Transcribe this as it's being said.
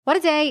What a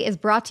Day is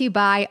brought to you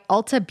by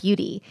Ulta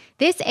Beauty.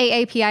 This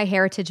AAPI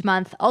Heritage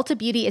Month, Ulta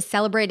Beauty is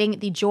celebrating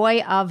the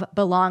joy of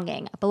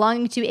belonging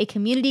to a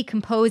community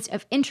composed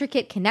of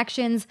intricate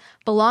connections,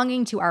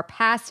 belonging to our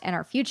past and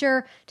our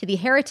future, to the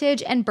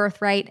heritage and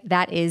birthright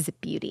that is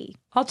beauty.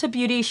 Ulta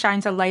Beauty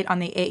shines a light on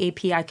the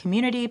AAPI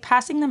community,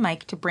 passing the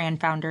mic to brand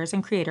founders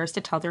and creators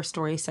to tell their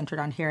stories centered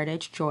on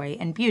heritage, joy,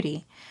 and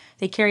beauty.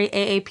 They carry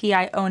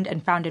AAPI-owned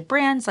and founded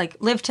brands like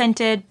Live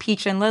Tinted,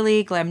 Peach and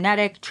Lily,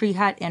 Glamnetic, Tree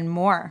Hut, and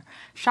more.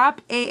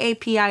 Shop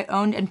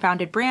AAPI-owned and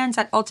founded brands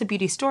at Ulta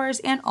Beauty stores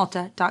and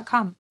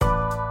Ulta.com.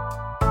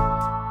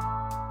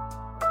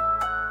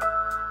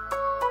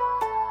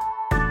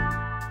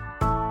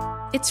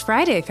 It's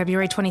Friday,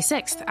 February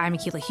 26th. I'm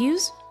Akilah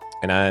Hughes.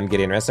 And I'm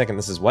Gideon Resnick, and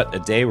this is What a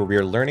Day, where we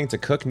are learning to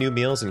cook new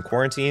meals in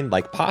quarantine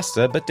like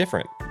pasta, but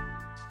different.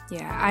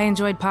 Yeah, I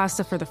enjoyed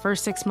pasta for the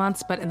first 6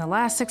 months, but in the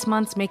last 6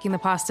 months, making the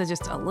pasta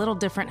just a little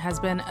different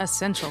has been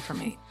essential for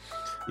me.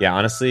 Yeah,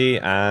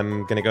 honestly,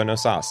 I'm going to go no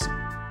sauce.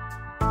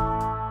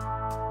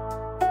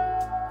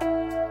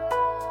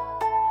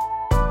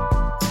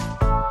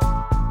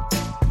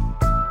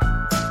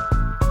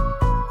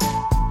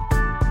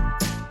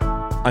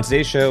 On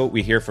today's show,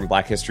 we hear from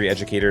Black history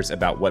educators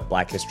about what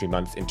Black History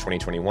Month in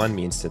 2021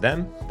 means to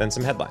them, then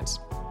some headlines.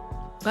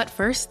 But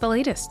first, the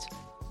latest.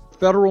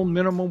 Federal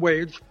minimum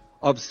wage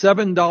of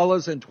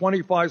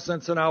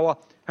 $7.25 an hour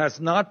has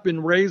not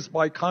been raised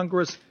by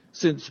Congress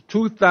since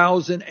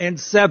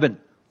 2007.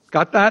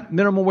 Got that?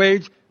 Minimum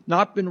wage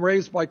not been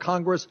raised by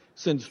Congress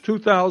since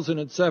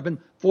 2007,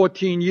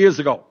 14 years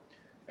ago.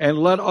 And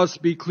let us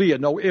be clear,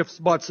 no ifs,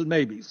 buts, and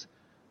maybes.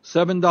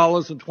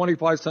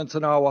 $7.25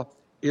 an hour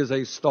is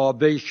a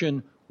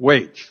starvation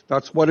wage.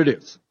 That's what it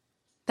is.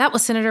 That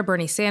was Senator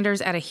Bernie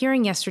Sanders at a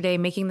hearing yesterday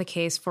making the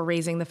case for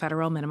raising the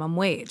federal minimum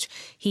wage.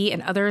 He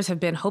and others have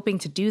been hoping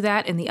to do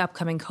that in the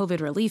upcoming COVID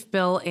relief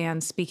bill.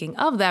 And speaking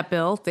of that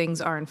bill, things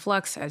are in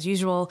flux as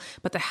usual,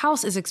 but the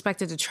House is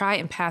expected to try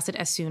and pass it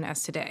as soon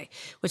as today,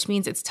 which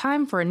means it's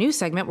time for a new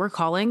segment we're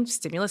calling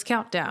Stimulus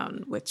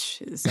Countdown,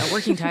 which is a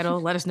working title.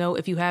 Let us know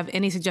if you have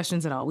any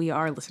suggestions at all. We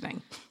are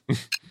listening.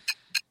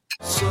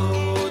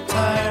 So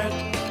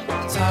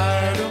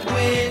tired of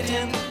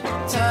waiting,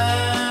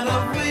 tired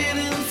of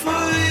waiting for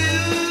you.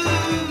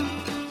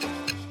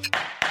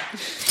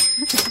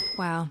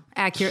 Wow,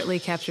 accurately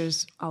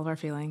captures all of our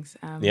feelings.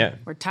 Yeah.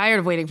 We're tired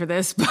of waiting for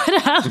this, but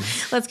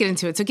let's get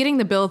into it. So getting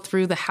the bill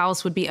through the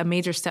House would be a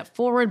major step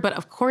forward, but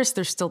of course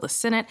there's still the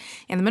Senate,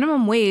 and the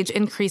minimum wage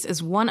increase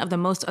is one of the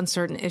most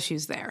uncertain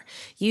issues there.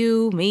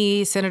 You,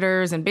 me,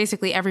 senators, and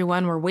basically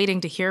everyone were waiting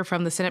to hear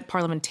from the Senate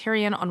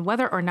parliamentarian on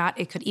whether or not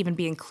it could even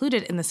be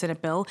included in the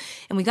Senate bill,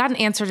 and we got an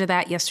answer to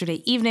that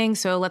yesterday evening,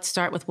 so let's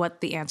start with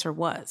what the answer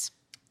was.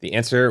 The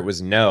answer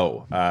was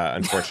no,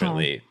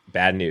 unfortunately.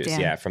 Bad news,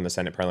 Damn. from the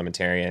Senate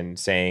parliamentarian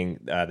saying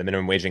the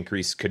minimum wage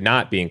increase could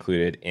not be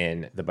included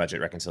in the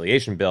budget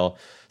reconciliation bill.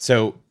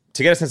 So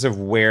to get a sense of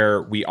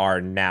where we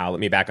are now, let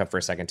me back up for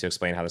a second to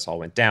explain how this all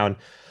went down.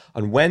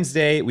 On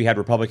Wednesday, we had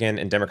Republican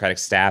and Democratic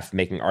staff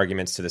making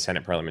arguments to the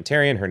Senate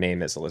parliamentarian. Her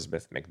name is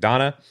Elizabeth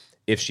McDonough.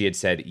 If she had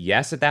said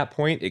yes at that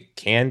point, it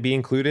can be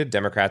included.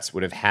 Democrats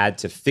would have had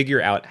to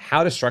figure out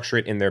how to structure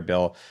it in their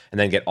bill and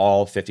then get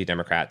all 50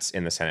 Democrats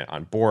in the Senate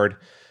on board.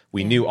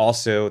 We knew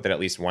also that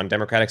at least one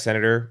Democratic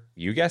senator,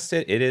 you guessed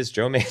it, it is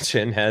Joe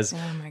Manchin, has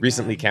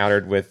recently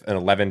countered with an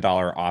 $11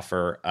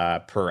 offer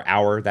per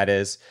hour, that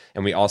is.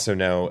 And we also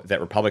know that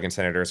Republican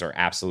senators are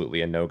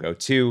absolutely a no-go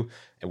too,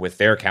 with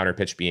their counter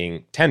pitch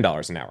being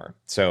 $10 an hour.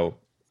 So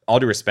all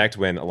due respect,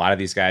 when a lot of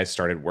these guys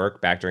started work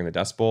back during the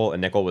Dust Bowl, a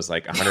nickel was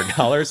like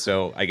 $100.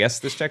 So I guess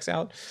this checks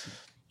out.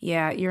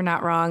 Yeah, you're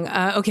not wrong.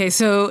 Okay,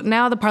 so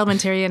now the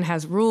parliamentarian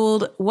has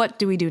ruled. What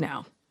do we do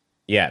now?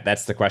 Yeah,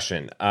 that's the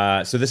question.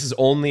 So this is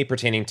only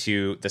pertaining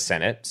to the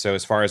Senate. So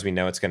as far as we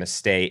know, it's going to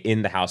stay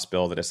in the House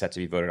bill that is set to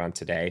be voted on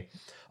today.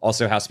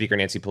 Also, House Speaker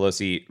Nancy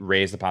Pelosi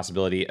raised the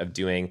possibility of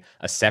doing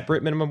a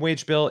separate minimum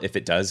wage bill if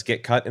it does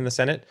get cut in the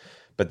Senate.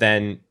 But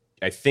then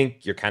I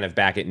think you're kind of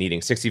back at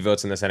needing 60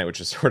 votes in the Senate, which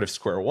is sort of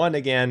square one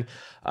again.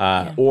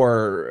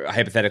 Or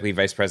hypothetically,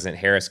 Vice President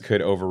Harris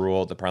could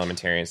overrule the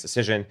parliamentarian's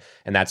decision.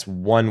 And that's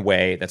one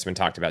way that's been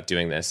talked about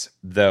doing this,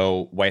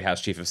 though White House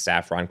Chief of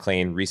Staff Ron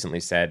Klain recently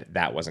said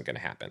that wasn't going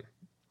to happen.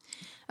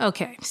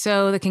 Okay,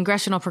 so the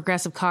Congressional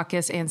Progressive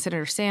Caucus and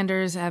Senator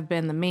Sanders have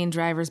been the main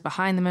drivers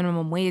behind the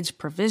minimum wage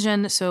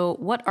provision. So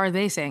what are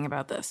they saying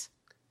about this?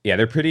 Yeah,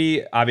 they're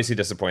pretty obviously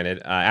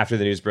disappointed. After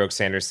the news broke,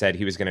 Sanders said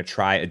he was going to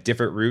try a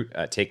different route,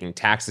 taking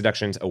tax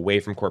deductions away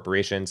from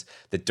corporations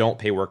that don't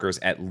pay workers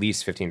at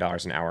least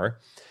 $15 an hour.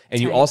 And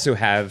you also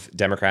have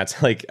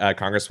Democrats like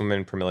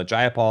Congresswoman Pramila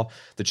Jayapal,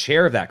 the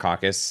chair of that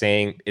caucus,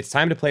 saying it's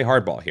time to play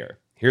hardball here.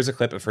 Here's a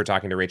clip of her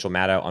talking to Rachel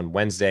Maddow on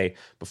Wednesday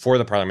before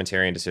the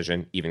parliamentarian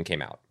decision even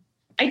came out.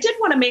 I did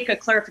want to make a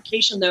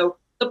clarification, though.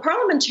 The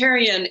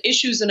parliamentarian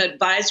issues an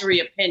advisory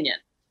opinion.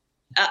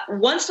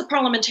 Once the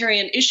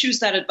parliamentarian issues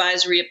that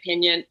advisory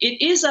opinion, it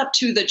is up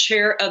to the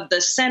chair of the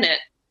Senate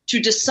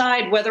to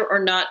decide whether or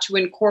not to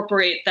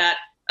incorporate that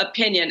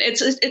opinion.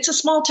 It's a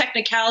small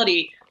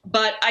technicality,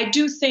 But I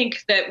do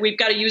think that we've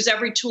got to use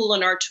every tool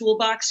in our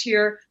toolbox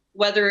here,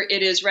 whether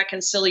it is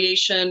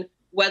reconciliation,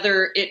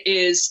 whether it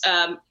is,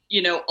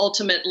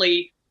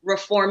 ultimately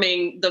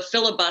reforming the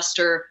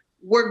filibuster.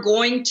 We're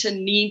going to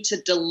need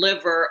to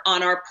deliver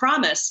on our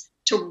promise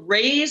to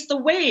raise the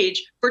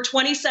wage for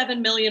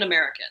 27 million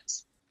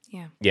Americans.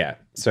 Yeah.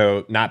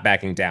 So not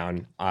backing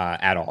down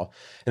at all.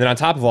 And then on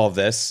top of all of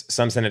this,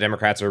 some Senate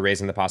Democrats are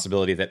raising the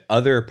possibility that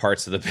other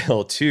parts of the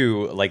bill,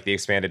 too, like the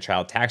expanded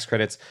child tax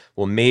credits,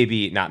 will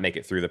maybe not make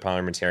it through the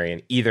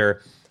parliamentarian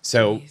either.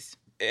 So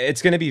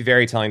it's going to be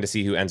very telling to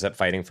see who ends up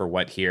fighting for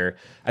what here.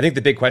 I think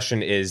the big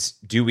question is,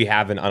 do we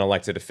have an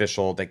unelected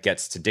official that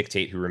gets to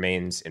dictate who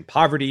remains in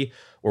poverty,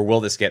 or will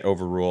this get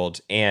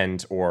overruled,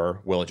 and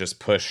or will it just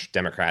push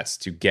Democrats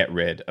to get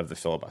rid of the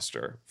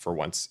filibuster for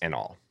once and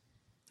all?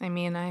 I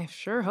mean, I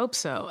sure hope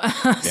so.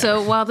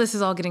 So while this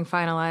is all getting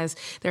finalized,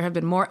 there have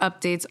been more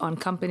updates on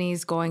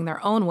companies going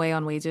their own way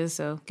on wages.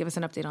 So give us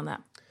an update on that.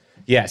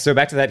 Yeah, so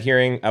back to that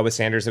hearing with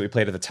Sanders that we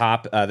played at the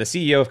top. The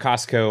CEO of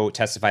Costco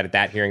testified at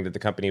that hearing that the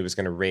company was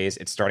going to raise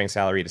its starting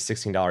salary to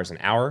 $16 an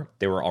hour.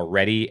 They were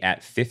already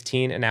at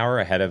 $15 an hour,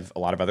 ahead of a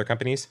lot of other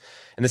companies.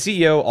 And the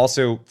CEO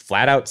also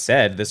flat out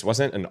said this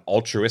wasn't an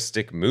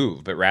altruistic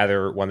move, but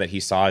rather one that he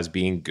saw as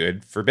being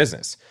good for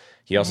business.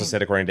 He also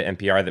said, according to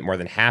NPR, that more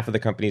than half of the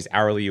company's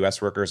hourly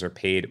U.S. workers are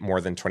paid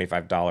more than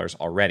 $25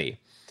 already.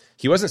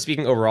 He wasn't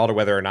speaking overall to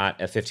whether or not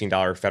a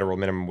 $15 federal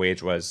minimum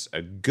wage was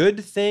a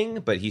good thing,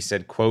 but he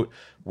said, quote,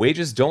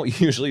 wages don't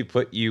usually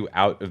put you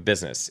out of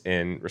business,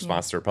 in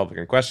response to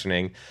Republican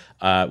questioning,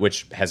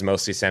 which has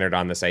mostly centered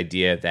on this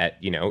idea that,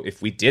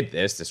 if we did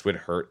this, this would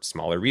hurt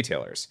smaller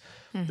retailers.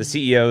 The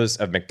CEOs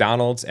of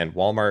McDonald's and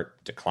Walmart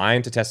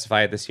declined to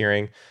testify at this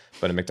hearing,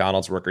 but a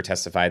McDonald's worker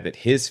testified that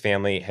his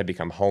family had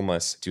become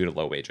homeless due to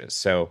low wages.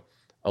 So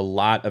a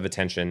lot of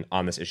attention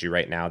on this issue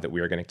right now that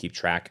we are going to keep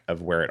track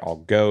of where it all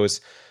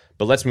goes.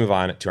 But let's move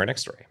on to our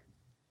next story.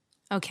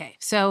 Okay,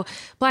 so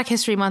Black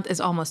History Month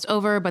is almost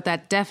over, but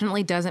that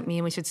definitely doesn't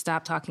mean we should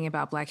stop talking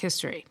about Black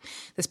history.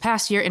 This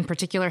past year in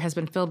particular has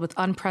been filled with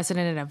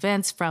unprecedented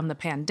events, from the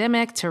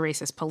pandemic to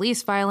racist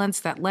police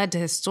violence that led to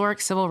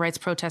historic civil rights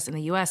protests in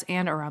the U.S.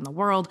 and around the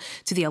world,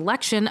 to the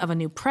election of a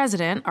new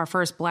president, our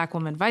first Black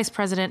woman vice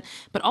president,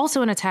 but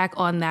also an attack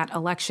on that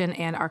election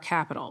and our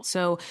Capitol.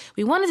 So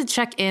we wanted to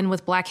check in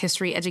with Black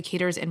history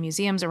educators and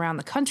museums around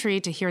the country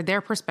to hear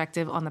their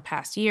perspective on the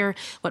past year,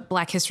 what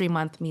Black History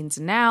Month means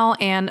now,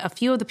 and a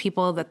few of the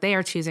people that they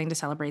are choosing to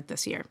celebrate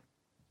this year.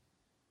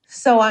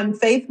 So I'm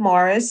Faith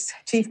Morris,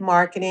 Chief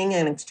Marketing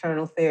and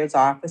External Affairs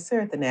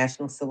Officer at the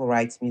National Civil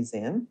Rights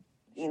Museum.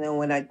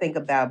 When I think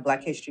about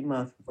Black History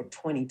Month for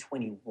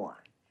 2021,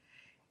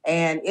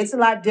 and it's a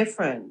lot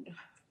different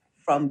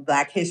from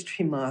Black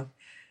History Month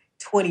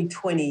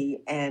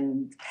 2020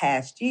 and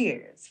past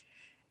years.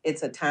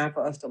 It's a time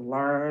for us to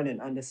learn and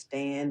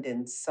understand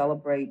and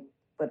celebrate,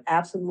 but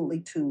absolutely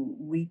to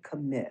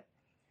recommit.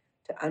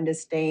 To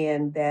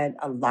understand that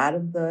a lot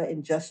of the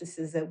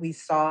injustices that we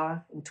saw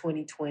in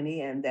 2020,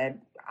 and that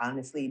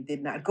honestly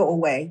did not go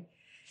away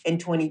in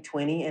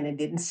 2020, and it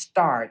didn't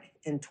start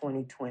in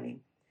 2020,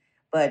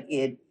 but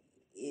it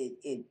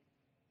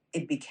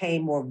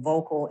became more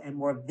vocal and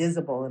more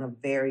visible in a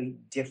very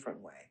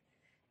different way.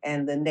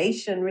 And the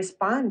nation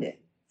responded,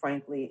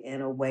 frankly, in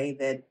a way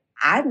that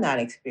I've not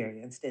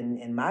experienced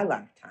in my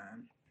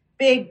lifetime.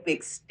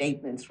 Big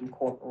statements from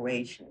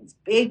corporations,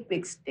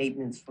 big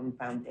statements from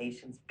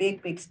foundations,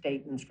 big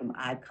statements from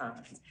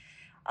icons,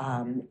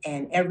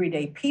 and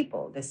everyday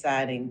people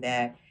deciding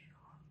that,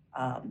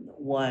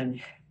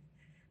 one,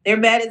 they're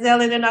mad as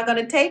hell and they're not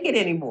going to take it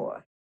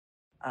anymore.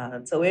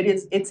 So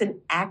it's an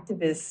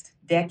activist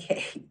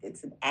decade.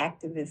 It's an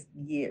activist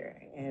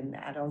year. And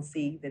I don't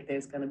see that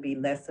there's going to be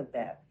less of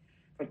that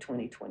for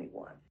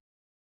 2021.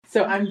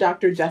 So I'm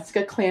Dr.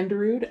 Jessica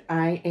Clanderud.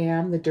 I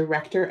am the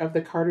director of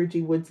the Carter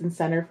G. Woodson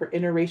Center for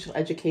Interracial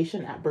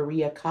Education at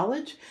Berea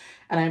College,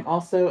 and I'm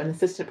also an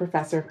assistant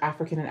professor of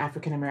African and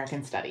African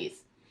American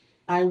Studies.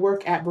 I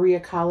work at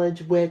Berea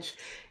College, which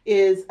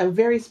is a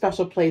very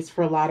special place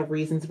for a lot of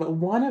reasons, but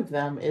one of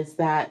them is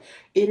that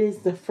it is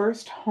the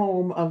first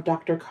home of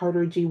Dr.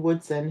 Carter G.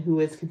 Woodson, who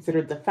is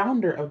considered the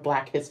founder of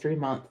Black History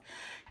Month.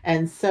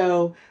 And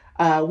so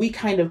we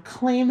kind of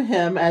claim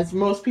him, as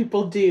most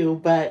people do,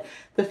 but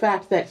the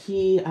fact that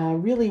he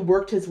really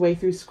worked his way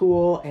through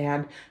school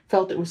and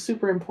felt it was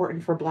super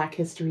important for Black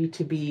history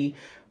to be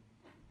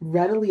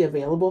readily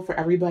available for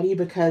everybody,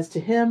 because to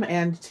him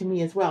and to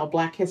me as well,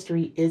 Black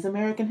history is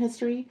American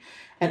history.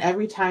 And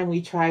every time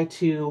we try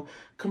to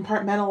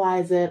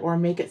compartmentalize it or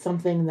make it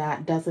something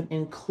that doesn't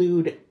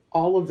include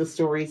all of the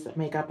stories that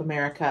make up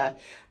America,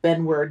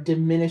 then we're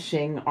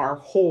diminishing our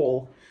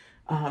whole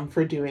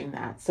for doing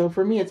that. So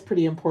for me, it's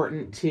pretty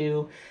important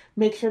to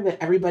make sure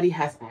that everybody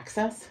has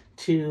access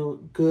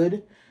to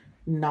good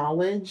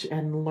knowledge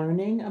and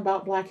learning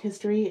about Black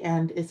history,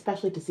 and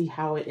especially to see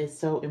how it is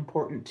so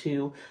important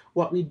to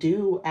what we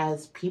do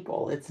as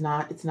people. It's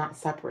not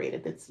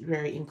separated. It's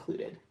very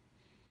included.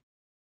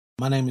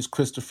 My name is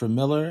Christopher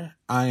Miller.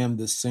 I am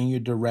the Senior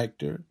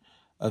Director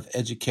of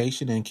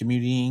Education and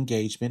Community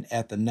Engagement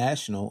at the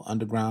National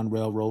Underground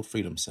Railroad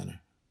Freedom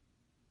Center.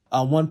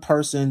 One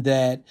person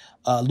that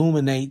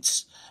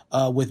illuminates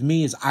with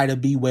me is Ida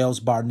B. Wells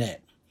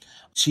Barnett.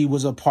 She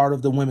was a part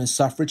of the women's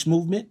suffrage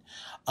movement,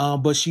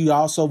 but she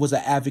also was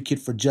an advocate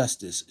for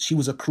justice. She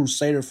was a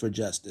crusader for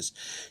justice,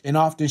 and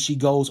often she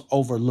goes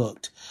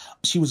overlooked.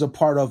 She was a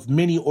part of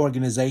many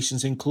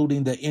organizations,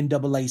 including the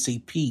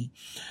NAACP.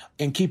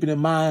 And keeping in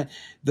mind,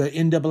 the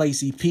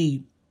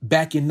NAACP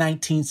back in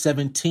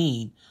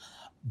 1917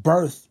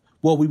 birthed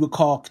what we would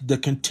call the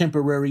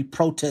contemporary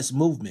protest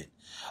movement.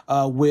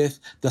 With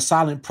the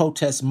silent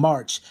protest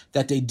march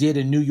that they did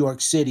in New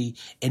York City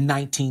in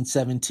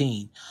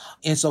 1917.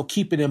 And so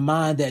keeping in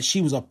mind that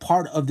she was a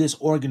part of this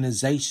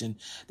organization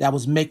that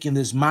was making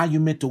this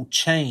monumental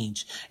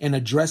change and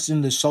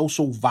addressing the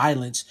social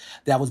violence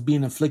that was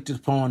being inflicted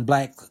upon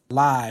Black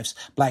lives,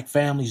 Black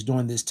families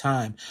during this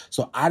time.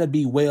 So Ida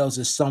B. Wells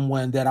is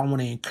someone that I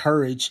want to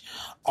encourage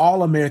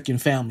all American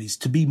families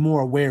to be more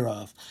aware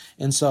of.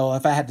 And so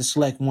if I had to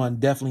select one,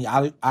 definitely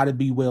Ida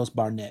B. Wells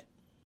Barnett.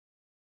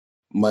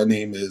 My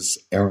name is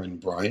Aaron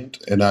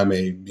Bryant, and I'm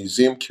a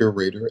museum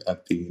curator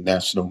at the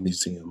National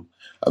Museum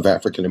of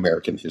African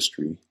American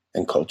History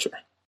and Culture.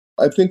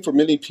 I think for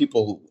many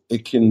people,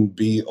 it can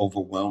be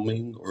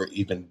overwhelming or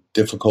even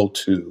difficult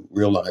to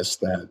realize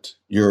that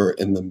you're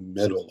in the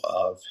middle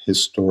of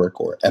historic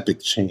or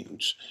epic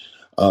change,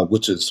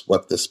 which is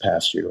what this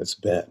past year has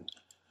been.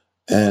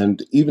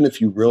 And even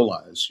if you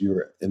realize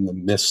you're in the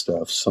midst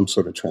of some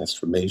sort of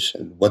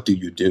transformation, what do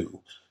you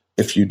do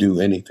if you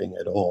do anything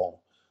at all?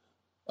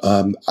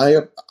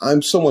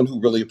 I'm someone who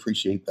really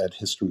appreciates that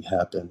history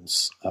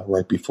happens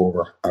right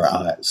before our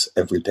eyes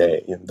every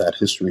day, and that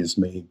history is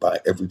made by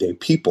everyday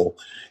people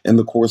in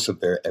the course of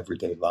their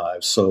everyday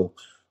lives. So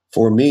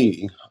for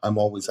me, I'm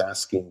always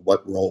asking,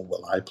 what role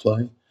will I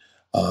play?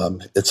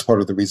 It's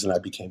part of the reason I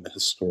became a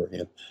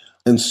historian.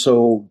 And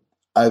so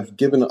I've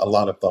given a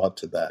lot of thought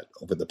to that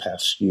over the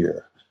past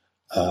year.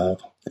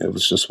 It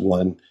was just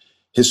one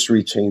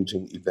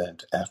history-changing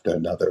event after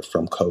another,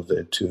 from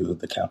COVID to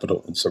the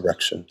Capitol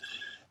insurrection.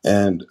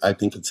 And I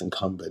think it's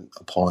incumbent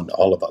upon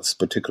all of us,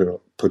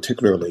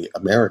 particularly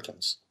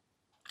Americans,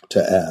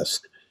 to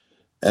ask,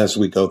 as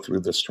we go through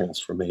this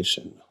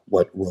transformation,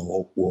 what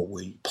role will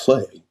we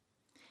play?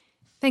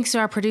 Thanks to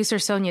our producer,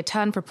 Sonia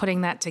Tun, for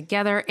putting that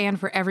together, and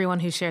for everyone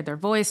who shared their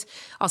voice.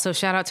 Also,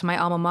 shout out to my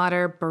alma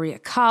mater, Berea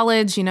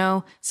College. You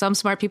know, some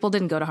smart people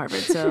didn't go to Harvard,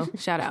 so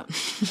shout out.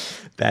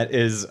 That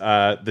is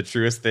the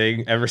truest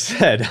thing ever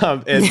said.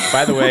 And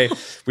by the way,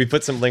 we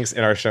put some links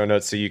in our show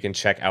notes so you can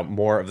check out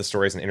more of the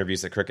stories and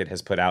interviews that Crooked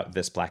has put out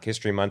this Black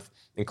History Month,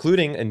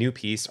 including a new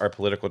piece our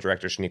political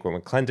director, Shaniqua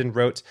McClendon,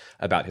 wrote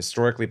about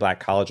historically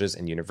Black colleges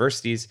and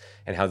universities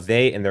and how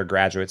they and their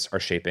graduates are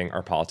shaping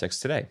our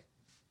politics today.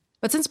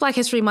 But since Black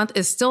History Month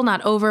is still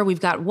not over, we've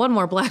got one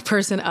more Black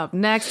person up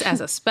next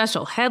as a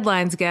special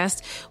headlines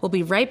guest. We'll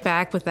be right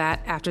back with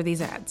that after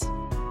these ads.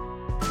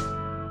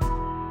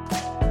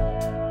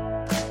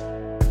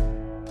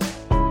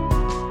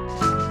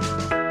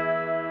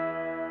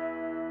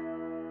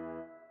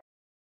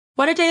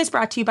 What a Day is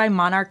brought to you by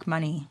Monarch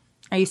Money.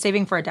 Are you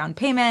saving for a down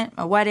payment,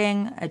 a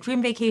wedding, a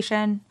dream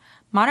vacation?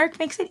 Monarch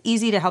makes it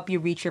easy to help you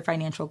reach your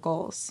financial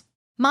goals.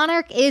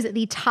 Monarch is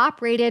the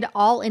top-rated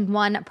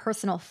all-in-one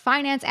personal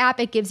finance app.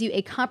 It gives you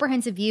a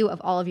comprehensive view of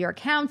all of your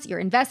accounts, your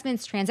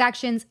investments,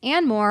 transactions,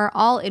 and more,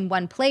 all in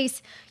one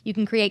place. You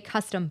can create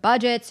custom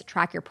budgets,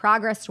 track your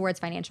progress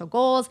towards financial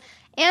goals,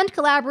 and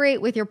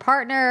collaborate with your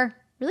partner.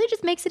 Really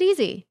just makes it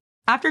easy.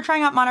 After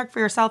trying out Monarch for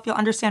yourself, you'll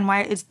understand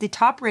why it is the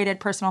top-rated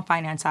personal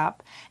finance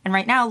app. And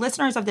right now,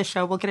 listeners of this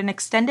show will get an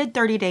extended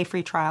 30-day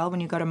free trial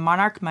when you go to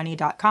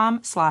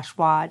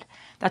monarchmoney.com/WAD.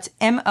 That's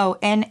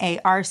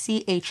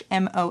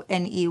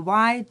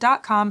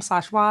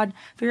MONARCHMONEY.com/WAD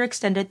for your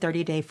extended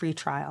 30-day free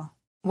trial.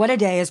 What a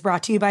Day is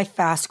brought to you by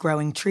Fast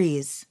Growing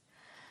Trees.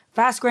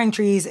 Fast Growing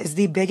Trees is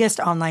the biggest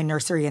online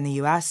nursery in the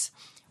U.S.,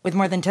 with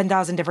more than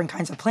 10,000 different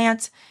kinds of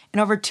plants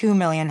and over 2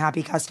 million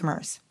happy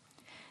customers.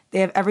 They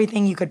have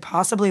everything you could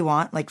possibly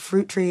want, like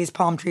fruit trees,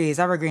 palm trees,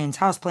 evergreens,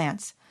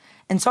 houseplants,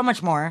 and so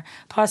much more.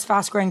 Plus,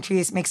 Fast Growing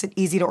Trees makes it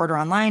easy to order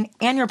online,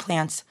 and your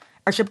plants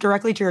are shipped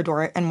directly to your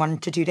door in 1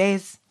 to 2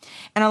 days.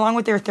 And along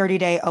with their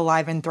 30-day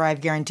Alive and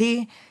Thrive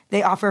guarantee,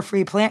 they offer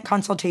free plant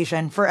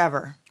consultation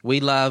forever.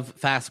 We love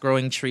Fast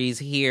Growing Trees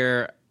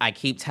here. I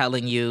keep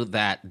telling you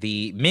that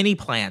the mini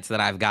plants that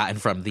I've gotten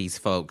from these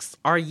folks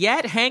are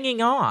yet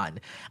hanging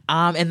on.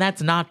 And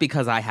that's not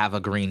because I have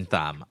a green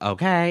thumb,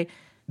 okay?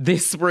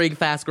 This spring,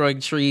 Fast Growing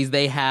Trees,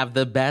 they have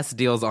the best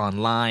deals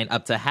online,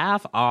 up to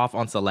half off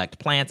on select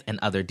plants and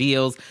other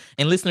deals.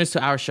 And listeners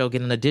to our show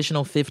get an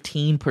additional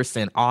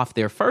 15% off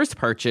their first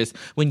purchase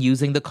when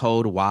using the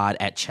code WAD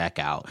at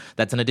checkout.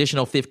 That's an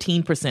additional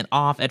 15%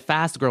 off at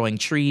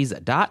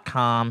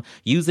fastgrowingtrees.com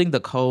using the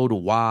code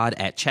WAD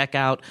at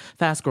checkout.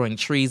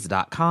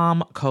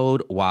 Fastgrowingtrees.com,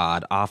 code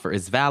WAD. Offer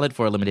is valid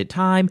for a limited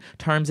time.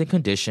 Terms and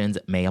conditions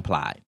may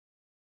apply.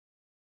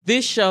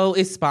 This show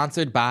is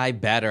sponsored by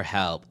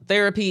BetterHelp.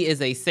 Therapy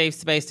is a safe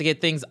space to get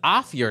things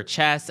off your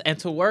chest and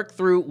to work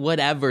through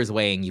whatever's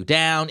weighing you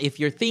down. If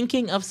you're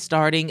thinking of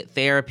starting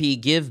therapy,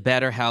 give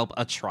BetterHelp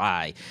a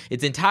try.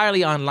 It's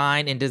entirely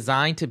online and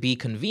designed to be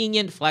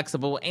convenient,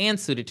 flexible, and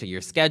suited to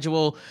your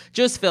schedule.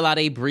 Just fill out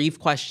a brief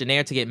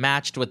questionnaire to get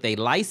matched with a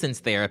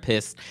licensed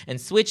therapist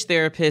and switch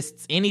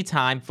therapists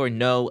anytime for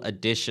no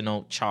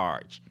additional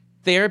charge.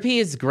 Therapy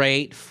is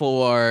great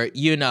for,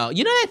 you know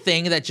that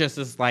thing that just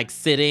is like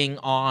sitting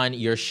on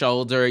your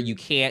shoulder, you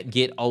can't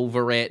get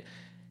over it,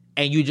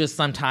 and you just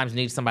sometimes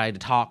need somebody to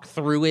talk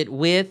through it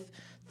with.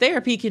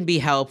 Therapy can be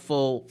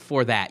helpful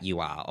for that,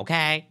 you all,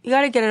 okay? You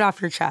got to get it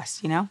off your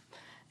chest, And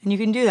you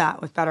can do that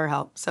with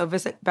BetterHelp. So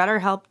visit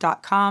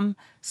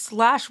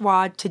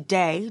betterhelp.com/WAD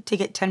today to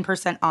get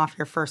 10% off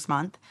your first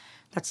month.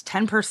 That's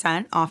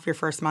 10% off your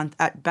first month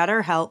at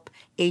betterhelp,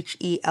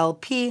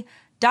 HELP.com/WAD.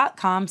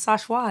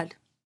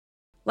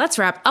 Let's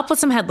wrap up with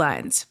some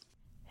headlines.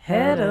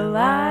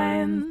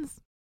 Headlines.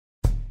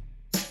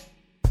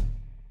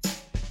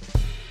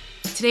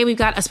 Today we've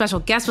got a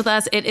special guest with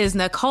us. It is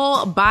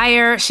Nicole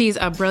Byer. She's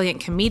a brilliant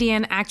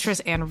comedian,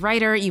 actress, and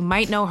writer. You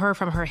might know her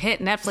from her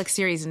hit Netflix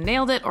series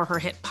Nailed It or her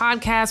hit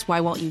podcast, Why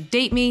Won't You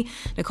Date Me?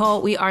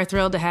 Nicole, we are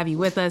thrilled to have you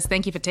with us.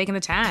 Thank you for taking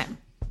the time.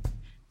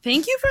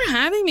 Thank you for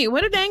having me.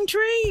 What a dang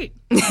treat.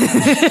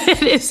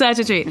 It is such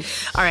a treat.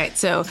 All right,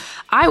 so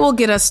I will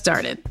get us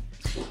started.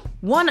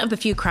 One of the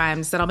few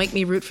crimes that'll make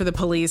me root for the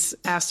police,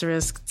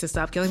 asterisk, to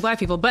stop killing black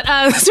people, but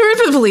to root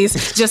for the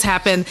police just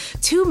happened.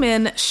 2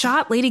 men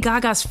shot Lady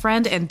Gaga's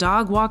friend and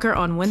dog walker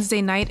on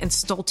Wednesday night and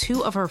stole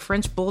 2 of her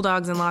French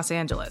bulldogs in Los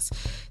Angeles.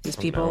 These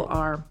people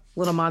are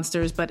little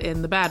monsters, but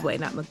in the bad way,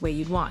 not in the way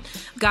you'd want.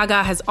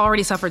 Gaga has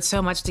already suffered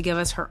so much to give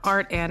us her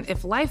art, and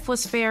if life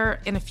was fair,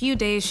 in a few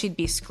days she'd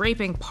be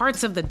scraping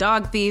parts of the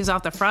dog thieves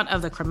off the front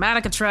of the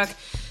Chromatica truck.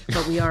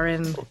 But we are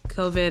in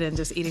COVID and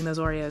just eating those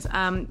Oreos.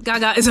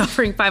 Gaga is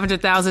offering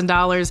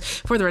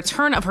 $500,000 for the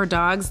return of her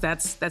dogs.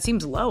 That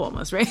seems low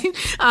almost, right?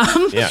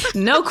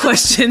 No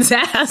questions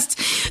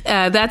asked.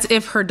 That's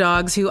if her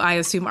dogs, who I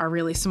assume are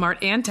really smart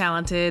and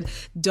talented,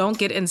 don't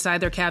get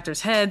inside their captors'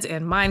 heads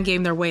and mind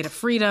game their way to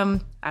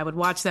freedom. I would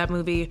watch that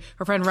movie.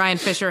 Her friend Ryan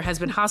Fisher has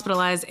been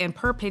hospitalized and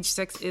per Page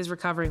Six is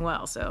recovering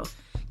well. So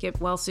get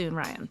well soon,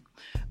 Ryan.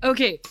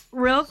 Okay,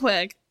 real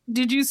quick.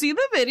 Did you see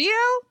the video?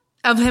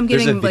 Of him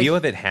getting There's a video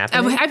of it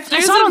happening? I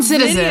saw it on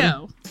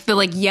Citizen. The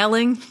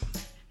yelling.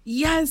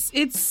 Yes,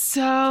 it's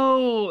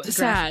so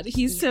sad.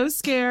 He's so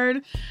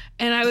scared.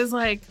 And I was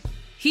like,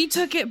 he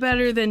took it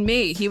better than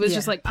me. He was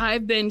just like,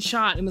 I've been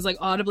shot, and was like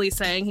audibly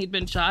saying he'd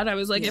been shot. I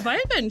was like, if I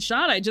had been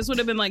shot, I just would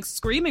have been like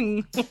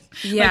screaming.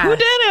 Yeah. Like, who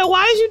did it?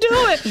 Why'd you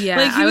do it? Yeah.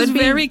 Like, he was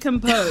very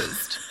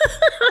composed.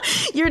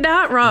 You're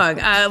not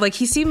wrong.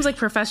 He seems like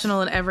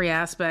professional in every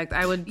aspect.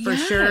 I would for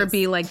sure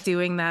be like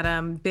doing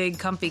that big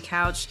comfy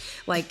couch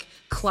like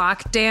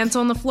clock dance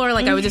on the floor.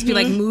 Like I would just be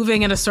like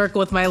moving in a circle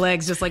with my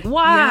legs, just like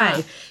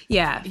why?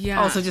 Yeah.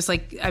 Also, just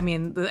like I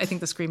think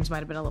the screams might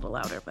have been a little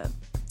louder, but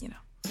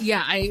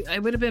Yeah, I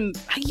would have been.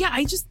 Yeah,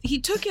 he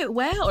took it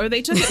well, or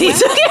they took it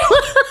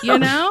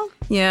well.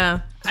 Yeah.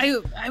 I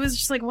was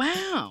just like,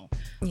 wow.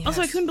 Yes.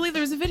 Also, I couldn't believe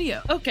there was a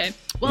video. Okay.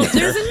 Well,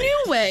 there's a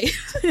new way.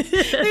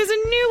 There's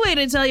a new way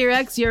to tell your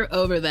ex you're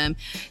over them.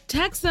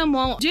 Text them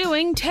while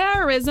doing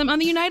terrorism on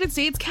the United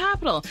States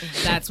Capitol.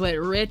 That's what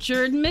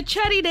Richard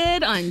Machete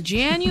did on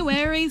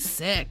January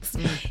 6th.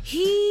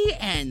 He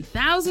and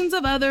thousands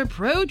of other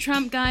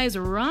pro-Trump guys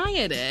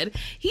rioted.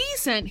 He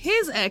sent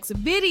his ex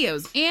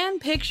videos and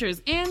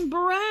pictures and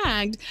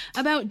bragged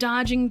about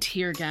dodging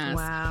tear gas.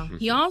 Wow.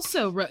 He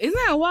also wrote, isn't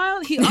that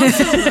wild? He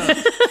also wrote,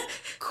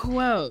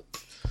 quote,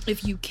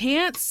 if you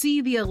can't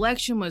see the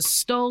election was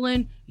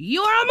stolen,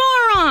 you're a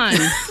moron.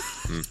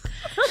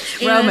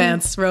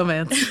 Romance.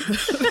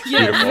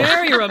 Yeah,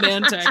 very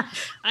romantic.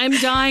 I'm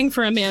dying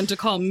for a man to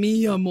call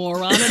me a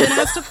moron and then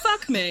has to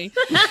fuck me.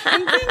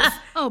 And things,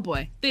 oh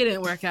boy, they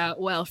didn't work out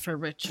well for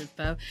Richard,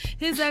 though.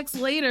 His ex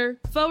later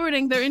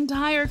forwarding their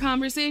entire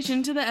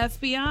conversation to the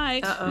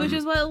FBI, which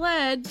is what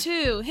led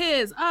to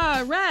his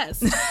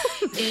arrest.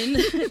 In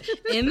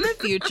the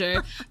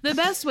future, the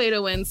best way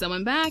to win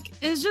someone back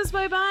is just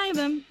by buying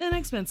them an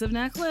expensive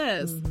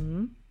necklace.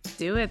 Mm-hmm.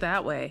 Do it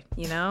that way,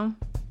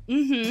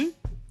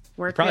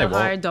 Work Probably real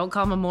hard. Don't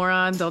call him a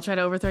moron. Don't try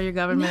to overthrow your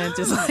government.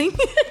 No. Just like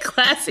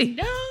classy.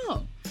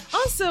 No.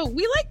 Also,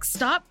 we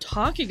stopped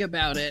talking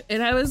about it,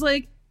 and I was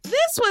like,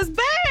 this was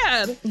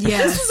bad.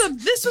 Yes.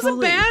 This was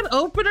totally. a bad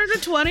opener to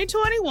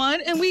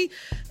 2021, and we 2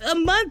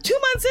 months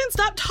in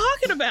stopped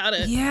talking about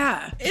it.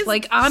 Yeah. It's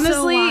honestly,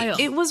 so wild.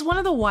 it was one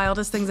of the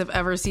wildest things I've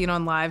ever seen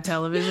on live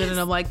television, and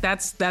I'm like,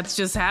 that's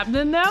just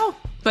happening now.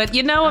 But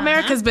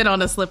America's been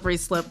on a slippery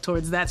slope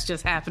towards that's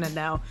just happening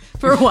now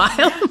for a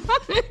while.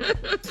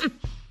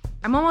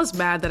 I'm almost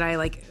mad that I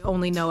like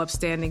only know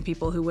upstanding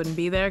people who wouldn't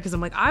be there because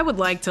I'm like, I would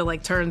like to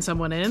like turn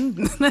someone in.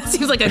 That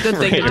seems like a good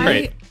thing to do.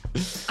 Right.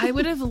 I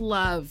would have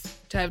loved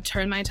to have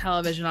turned my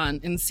television on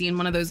and seen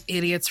one of those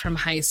idiots from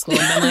high school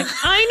and been like,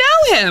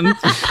 I know him.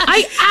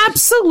 I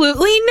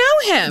absolutely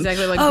know him.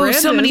 Exactly like oh,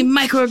 Brandon. so many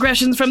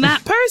microaggressions from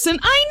that person.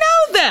 I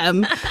know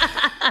them.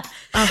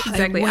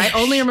 Exactly. I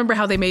only remember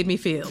how they made me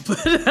feel,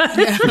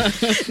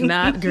 but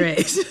not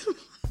great.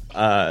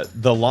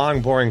 The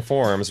long, boring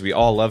forms we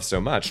all love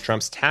so much,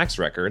 Trump's tax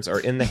records, are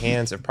in the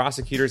hands of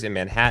prosecutors in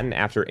Manhattan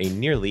after a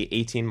nearly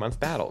 18-month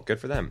battle. Good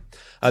for them.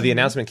 The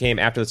announcement came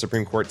after the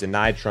Supreme Court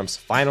denied Trump's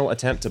final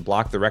attempt to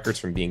block the records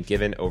from being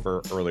given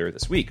over earlier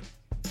this week.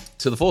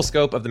 So the full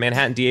scope of the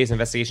Manhattan DA's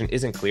investigation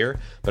isn't clear,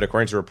 but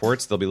according to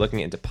reports, they'll be looking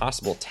into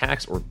possible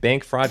tax or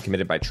bank fraud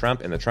committed by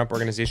Trump and the Trump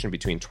Organization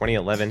between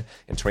 2011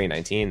 and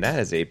 2019. That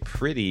is a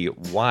pretty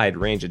wide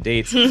range of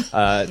dates.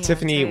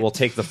 Tiffany will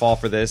take the fall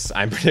for this.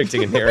 I'm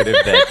predicting a narrative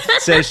that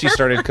says she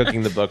started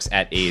cooking the books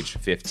at age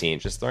 15.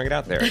 Just throwing it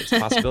out there. It's a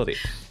possibility.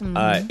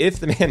 If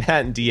the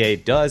Manhattan DA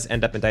does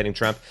end up indicting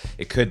Trump,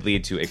 it could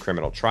lead to a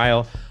criminal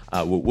trial.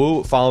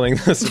 Following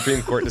the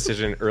Supreme Court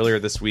decision earlier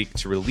this week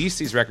to release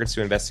these records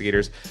to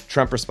investigators,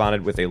 Trump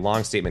responded with a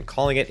long statement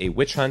calling it a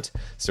witch hunt.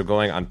 So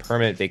going on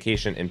permanent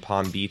vacation in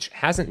Palm Beach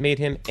hasn't made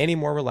him any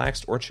more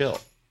relaxed or chill.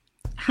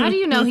 How do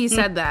you know he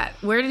said that?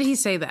 Where did he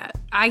say that?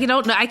 I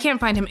don't know. I can't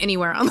find him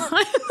anywhere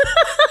online.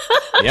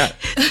 Yeah.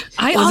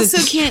 I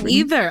also can't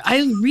either.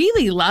 I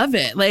really love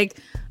it. Like,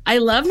 I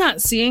love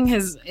not seeing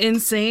his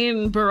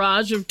insane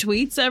barrage of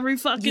tweets every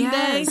fucking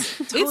day.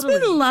 Totally. It's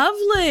been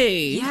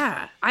lovely.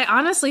 Yeah. I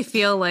honestly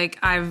feel like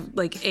I've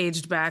like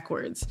aged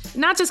backwards.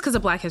 Not just because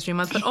of Black History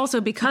Month, but also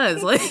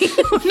because like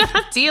we're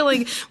not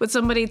dealing with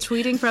somebody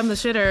tweeting from the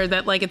shitter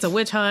that like it's a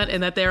witch hunt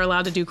and that they're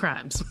allowed to do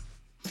crimes.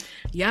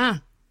 Yeah.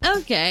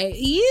 Okay,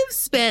 you've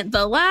spent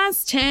the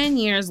last 10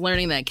 years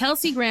learning that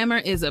Kelsey Grammer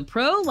is a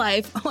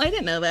pro-life. Oh, I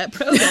didn't know that.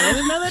 Pro-gun. I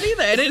didn't know that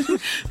either. I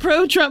didn't.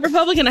 Pro-Trump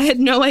Republican. I had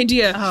no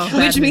idea.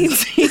 Which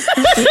means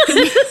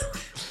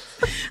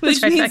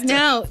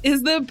now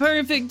is the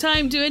perfect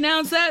time to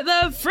announce that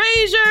the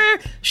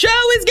Frasier show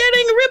is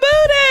getting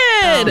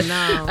rebooted.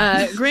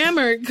 Oh, no.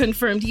 Grammer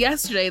confirmed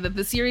yesterday that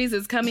the series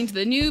is coming to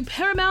the new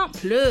Paramount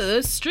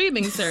Plus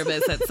streaming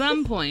service at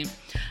some point.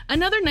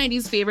 Another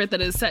 90s favorite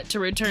that is set to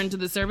return to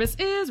the service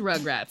is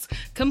Rugrats,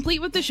 complete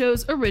with the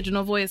show's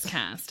original voice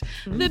cast.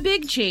 The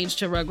big change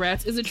to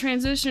Rugrats is a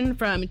transition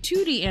from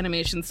 2D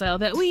animation style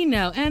that we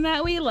know and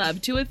that we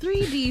love to a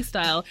 3D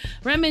style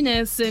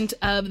reminiscent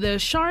of the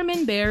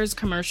Charmin Bears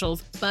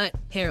commercials, but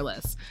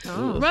hairless.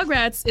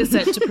 Rugrats is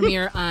set to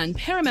premiere on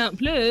Paramount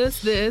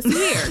Plus this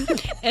year.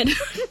 And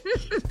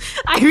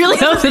I really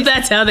hope that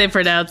that's how they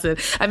pronounce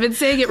it. I've been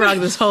saying it wrong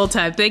this whole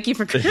time. Thank you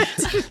for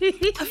correcting me.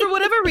 For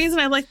whatever reason,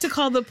 I like to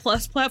call the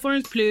Plus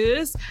platforms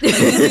Plus. Like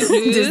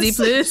Disney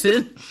Plus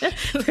and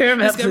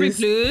Paramount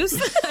Plus.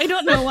 I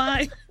don't know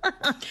why.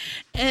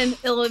 And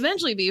it'll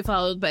eventually be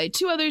followed by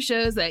two other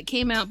shows that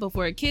came out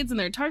before kids in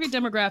their target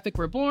demographic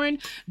were born,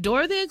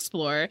 Dora the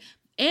Explorer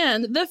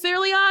and The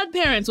Fairly Odd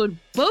Parents would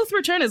both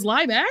return as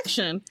live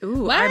action.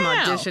 Ooh, wow. I'm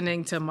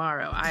auditioning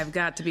tomorrow. I've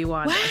got to be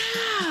Wanda.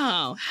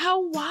 Wow,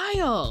 how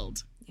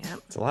wild. Yeah,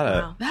 it's a lot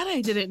of that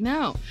I didn't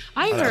know.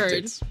 I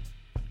heard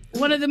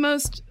one of the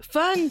most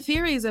fun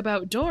theories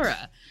about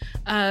Dora.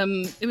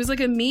 It was like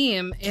a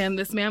meme, and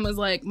this man was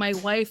like, my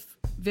wife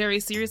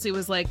very seriously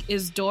was like,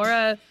 is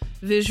Dora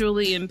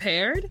visually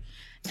impaired?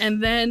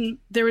 And then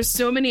there were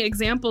so many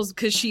examples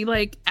because she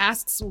like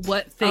asks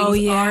what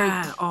things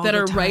are that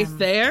are right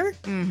there.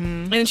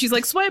 Mm-hmm. And she's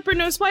like, Swiper,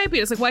 no Swipey.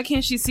 It's like, why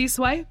can't she see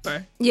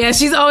Swiper? Yeah,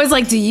 she's always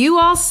like, do you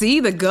all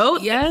see the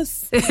goat?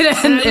 Yes.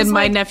 and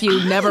my nephew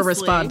never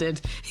responded.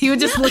 He would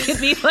just look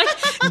at me like,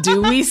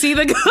 do we see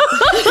the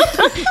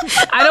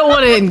goat? I don't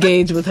want to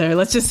engage with her.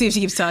 Let's just see if she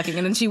keeps talking.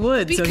 And then she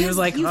would. Because so he was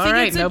like, all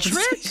right, no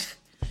trick.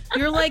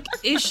 You're like,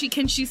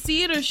 can she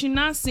see it or is she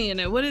not seeing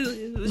it?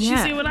 Does she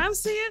see what I'm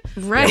seeing?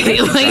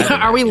 Right. Like,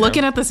 are we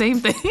looking at the same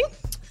thing?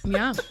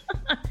 Yeah.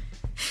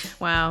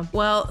 Wow.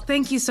 Well,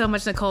 thank you so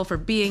much, Nicole, for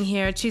being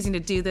here, choosing to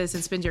do this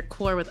and spend your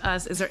core with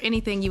us. Is there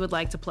anything you would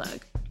like to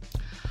plug?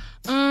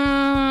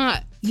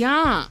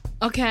 Yeah.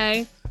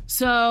 Okay.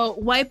 So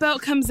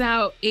Wipeout comes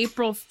out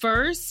April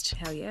 1st.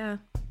 Hell yeah.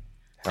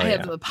 I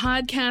have a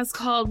podcast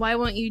called Why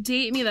Won't You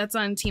Date Me? That's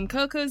on Team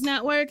Coco's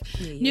network.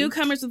 Yeah.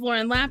 Newcomers with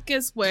Lauren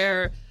Lapkus,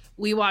 where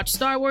we watch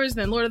Star Wars,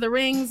 then Lord of the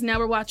Rings. Now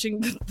we're watching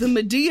the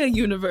Medea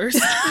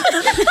universe.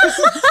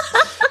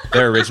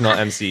 Their original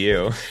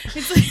MCU.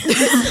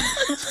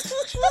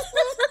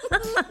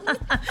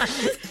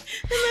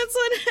 And that's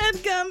on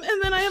HeadGum.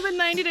 And then I have a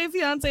 90 Day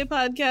Fiancé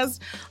podcast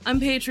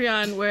on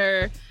Patreon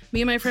where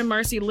me and my friend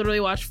Marcy literally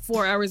watch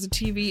 4 hours of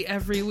TV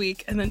every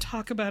week and then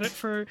talk about it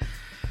for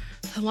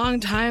a long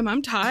time.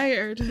 I'm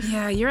tired.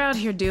 Yeah, you're out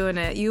here doing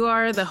it. You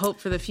are the hope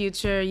for the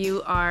future.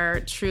 You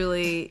are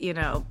truly,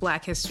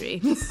 Black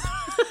history.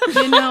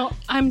 You know,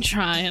 I'm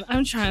trying.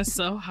 I'm trying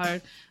so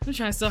hard. I'm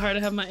trying so hard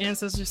to have my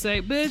ancestors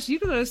say, bitch, you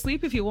can go to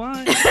sleep if you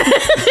want.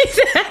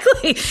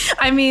 Exactly.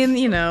 I mean,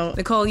 you know,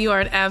 Nicole, you are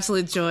an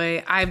absolute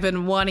joy. I've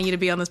been wanting you to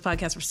be on this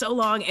podcast for so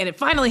long, and it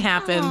finally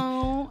happened.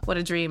 Aww. What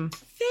a dream.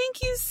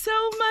 Thank you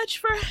so much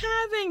for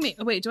having me.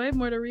 Oh, wait, do I have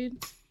more to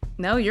read?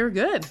 No, you're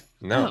good.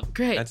 No, oh,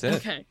 great. That's it.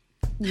 Okay.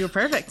 You're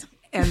perfect.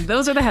 And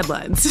those are the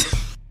headlines.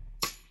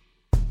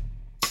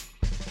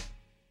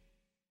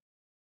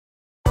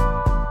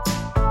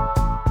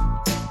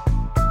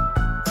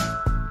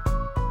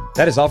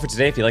 That is all for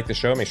today. If you like the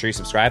show, make sure you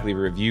subscribe, leave a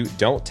review.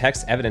 Don't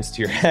text evidence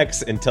to your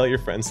ex and tell your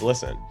friends to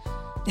listen.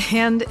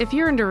 And if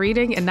you're into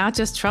reading and not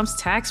just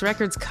Trump's tax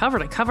records cover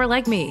to cover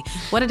like me,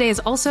 What a Day is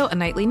also a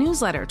nightly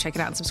newsletter. Check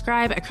it out and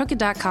subscribe at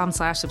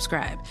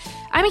crooked.com/subscribe.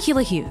 I'm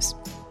Akilah Hughes.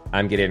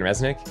 I'm Gideon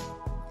Resnick.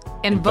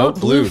 And vote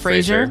blue,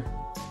 Fraser.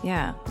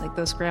 Yeah, like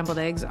those scrambled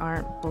eggs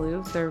aren't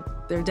blue.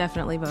 They're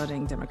definitely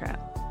voting Democrat.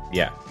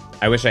 Yeah.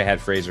 I wish I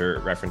had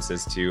Fraser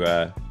references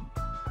to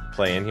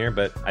play in here,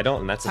 but I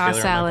don't, and that's a failure on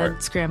my part.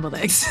 Salad, scrambled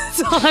eggs.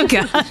 That's all I've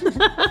got.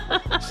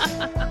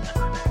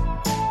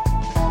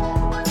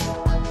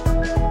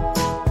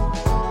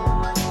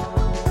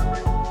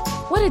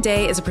 What a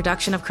Day is a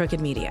production of Crooked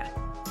Media.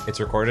 It's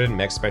recorded and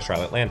mixed by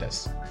Charlotte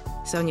Landis.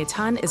 Sonia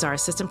Tun is our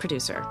assistant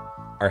producer.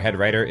 Our head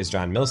writer is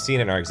John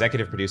Milstein, and our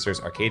executive producers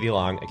are Katie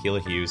Long,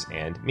 Akilah Hughes,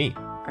 and me.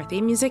 Our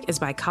theme music is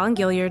by Colin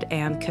Gilliard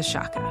and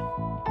Kashaka.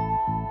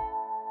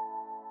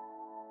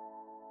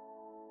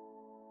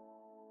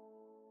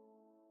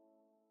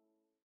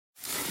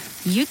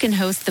 You can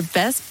host the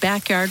best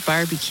backyard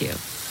barbecue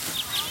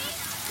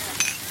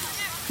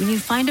when you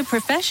find a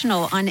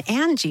professional on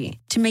Angie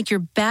to make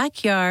your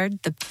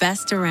backyard the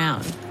best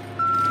around.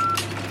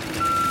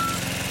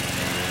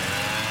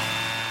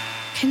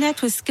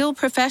 Connect with skilled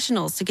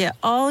professionals to get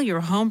all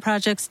your home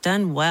projects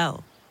done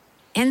well.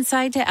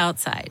 Inside to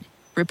outside,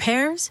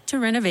 repairs to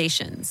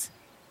renovations.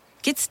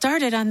 Get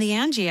started on the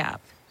Angie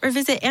app or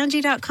visit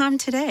Angie.com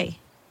today.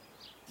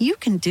 You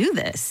can do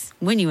this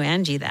when you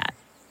Angie that.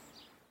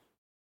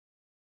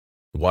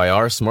 Why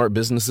are smart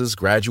businesses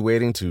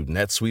graduating to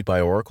NetSuite by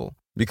Oracle?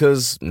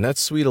 Because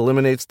NetSuite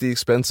eliminates the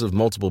expense of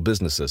multiple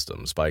business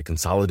systems by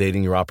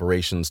consolidating your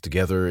operations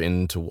together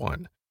into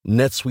one.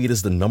 NetSuite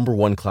is the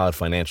 #1 cloud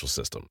financial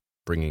system,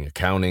 bringing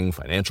accounting,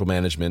 financial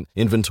management,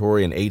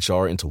 inventory, and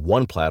HR into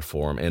one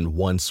platform and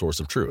one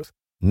source of truth.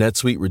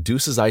 NetSuite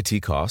reduces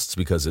IT costs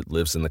because it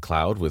lives in the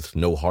cloud with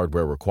no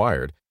hardware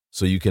required,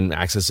 so you can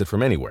access it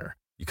from anywhere.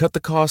 You cut the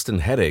cost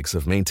and headaches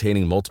of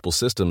maintaining multiple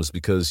systems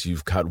because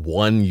you've got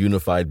one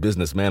unified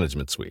business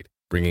management suite.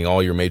 Bringing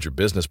all your major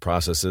business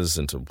processes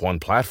into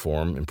one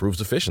platform improves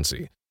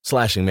efficiency,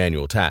 slashing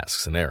manual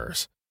tasks and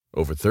errors.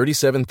 Over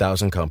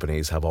 37,000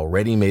 companies have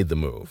already made the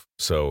move,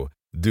 so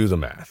do the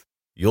math.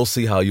 You'll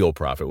see how you'll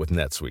profit with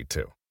NetSuite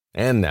too.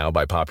 And now,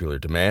 by popular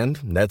demand,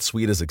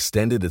 NetSuite has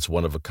extended its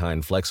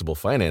one-of-a-kind flexible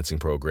financing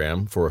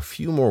program for a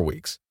few more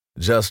weeks.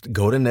 Just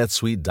go to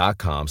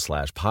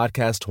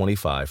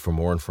netsuite.com/podcast25 for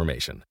more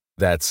information.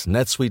 That's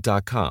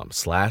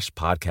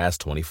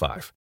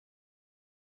netsuite.com/podcast25.